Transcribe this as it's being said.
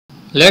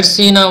Let's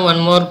see now one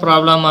more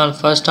problem on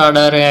first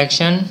order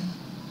reaction.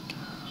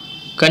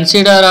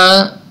 Consider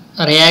a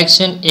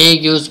reaction A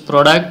gives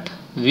product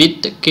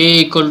with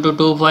K equal to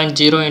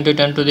 2.0 into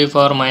 10 to the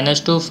power minus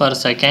 2 per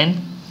second.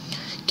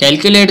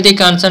 Calculate the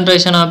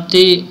concentration of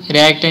the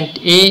reactant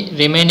A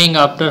remaining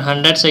after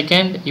 100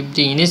 seconds if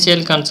the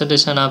initial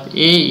concentration of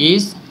A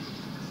is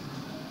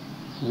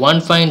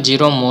 1.0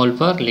 mole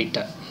per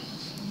liter.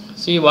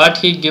 See what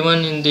he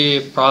given in the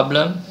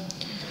problem.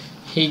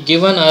 He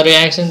given a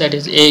reaction that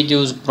is A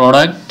gives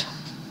product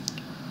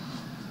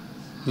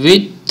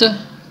with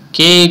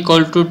K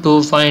equal to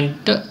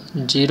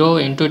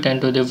 2.0 into 10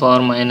 to the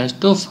power minus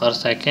 2 per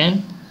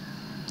second,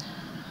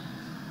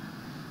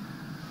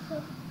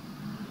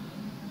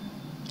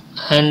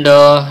 and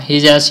he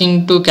is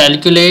asking to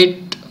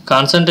calculate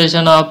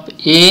concentration of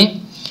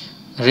A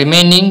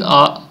remaining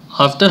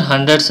after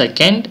 100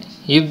 seconds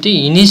if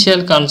the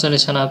initial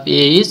concentration of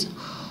A is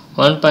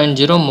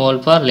 1.0 mole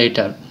per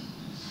liter.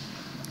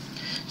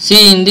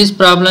 See, in this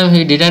problem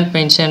he didn't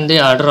mention the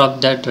order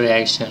of that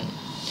reaction.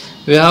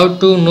 We have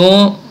to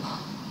know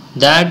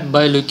that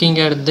by looking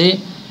at the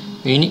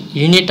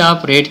unit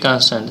of rate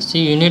constant.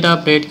 See, unit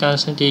of rate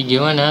constant is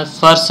given as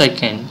per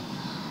second.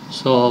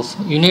 So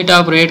unit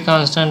of rate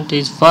constant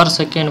is per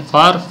second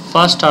for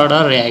first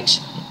order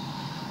reaction.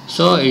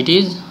 So it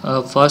is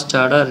a first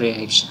order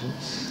reaction.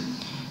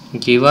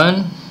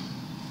 Given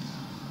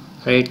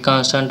rate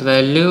constant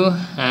value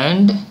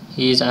and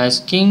he is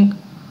asking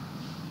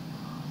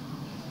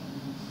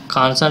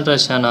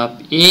concentration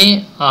of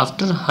A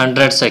after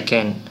 100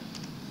 seconds.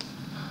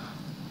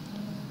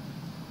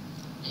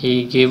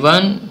 He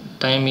given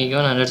time, he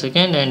given 100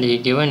 seconds, and he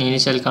given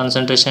initial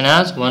concentration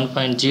as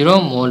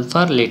 1.0 mole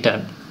per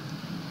liter.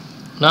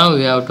 Now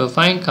we have to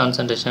find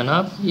concentration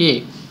of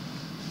A.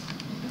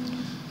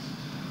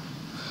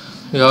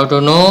 We have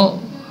to know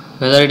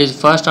whether it is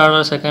first order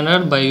or second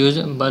order by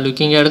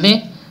looking at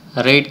the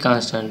rate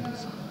constant.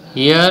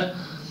 Here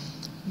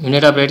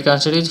unit of rate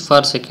constant is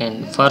per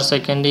second. Per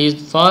second is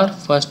for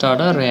first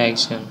order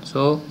reaction.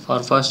 So for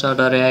first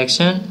order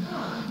reaction,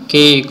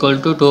 K equal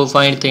to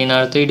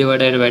 2.303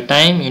 divided by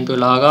time into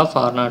log of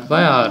R0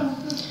 by R.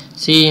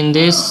 See, in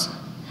this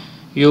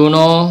you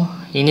know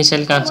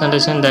initial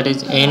concentration, that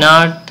is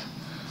A0,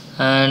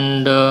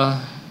 and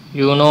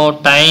you know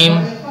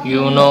time,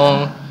 you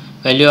know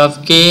value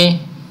of K.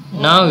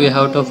 Now we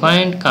have to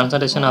find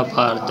concentration of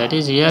R, that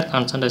is here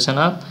concentration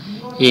of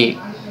A.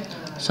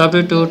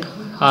 Substitute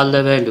all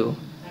the value.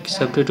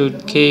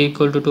 Substitute K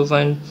equal to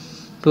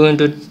 2.2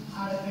 into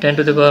 10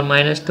 to the power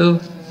minus 2,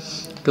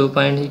 2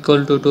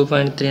 equal to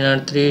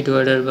 2.303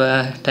 divided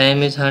by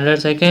time is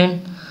 100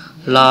 seconds,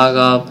 log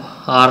of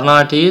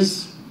R0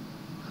 is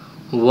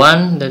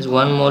 1, that's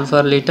 1 mole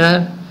per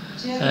liter,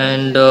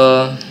 and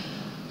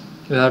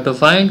we have to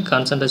find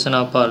concentration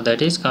of R,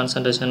 that is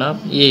concentration of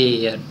A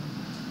here.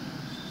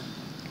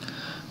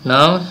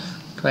 Now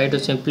try to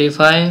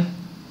simplify.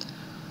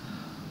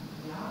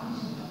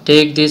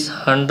 Take this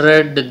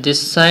 100 this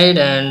side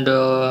and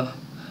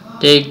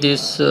take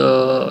this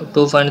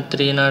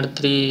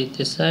 2.303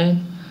 this side.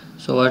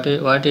 So what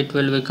it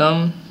will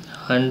become,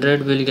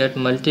 100 will get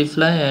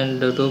multiply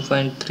and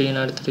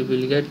 2.303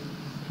 will get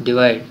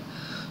divide.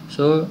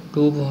 So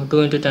 2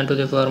 into 10 to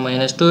the power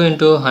minus 2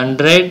 into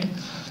 100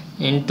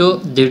 into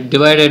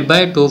divided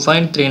by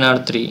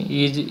 2.303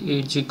 is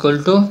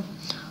equal to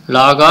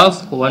log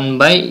of 1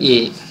 by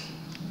A.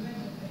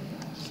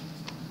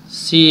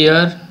 See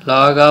here,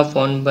 log of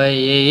 1 by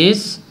A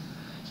is,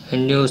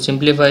 when you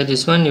simplify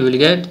this one you will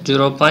get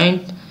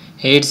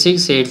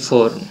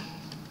 0.8684.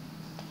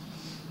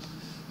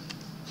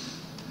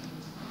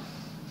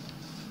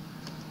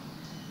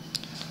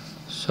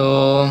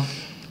 So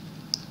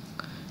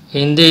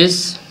in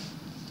this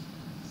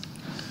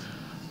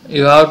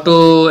you have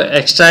to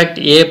extract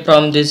A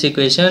from this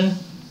equation.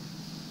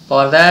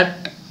 For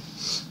that,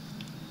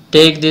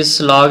 take this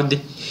log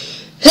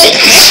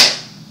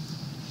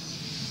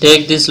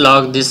take this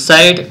log this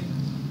side,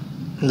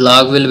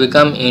 log will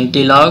become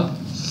anti-log.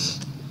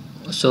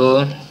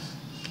 So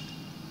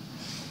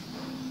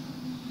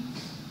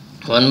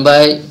 1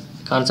 by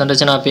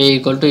concentration of A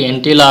equal to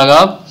anti-log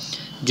of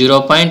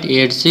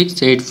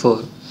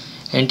 0.8684.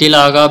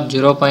 Anti-log of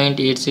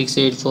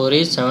 0.8684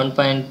 is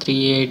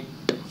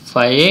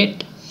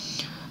 7.3858,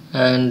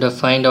 and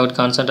find out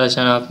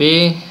concentration of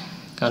A.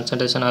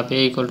 Concentration of A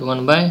equal to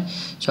 1 by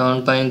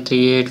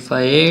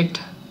 7.3858.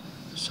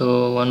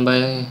 So 1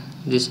 by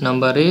this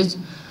number is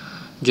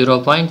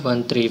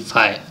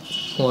 0.135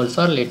 mole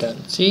per liter.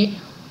 See,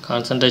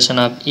 concentration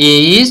of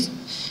A is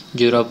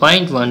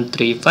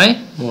 0.135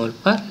 mole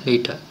per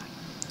liter.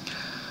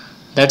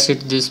 That's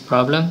it, this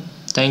problem.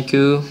 Thank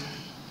you.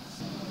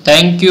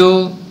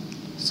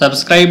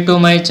 Subscribe to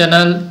my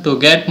channel to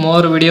get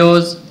more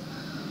videos.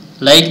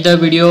 Like the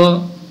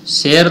video,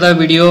 share the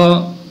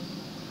video,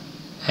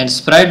 and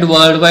spread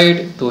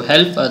worldwide to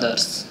help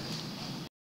others.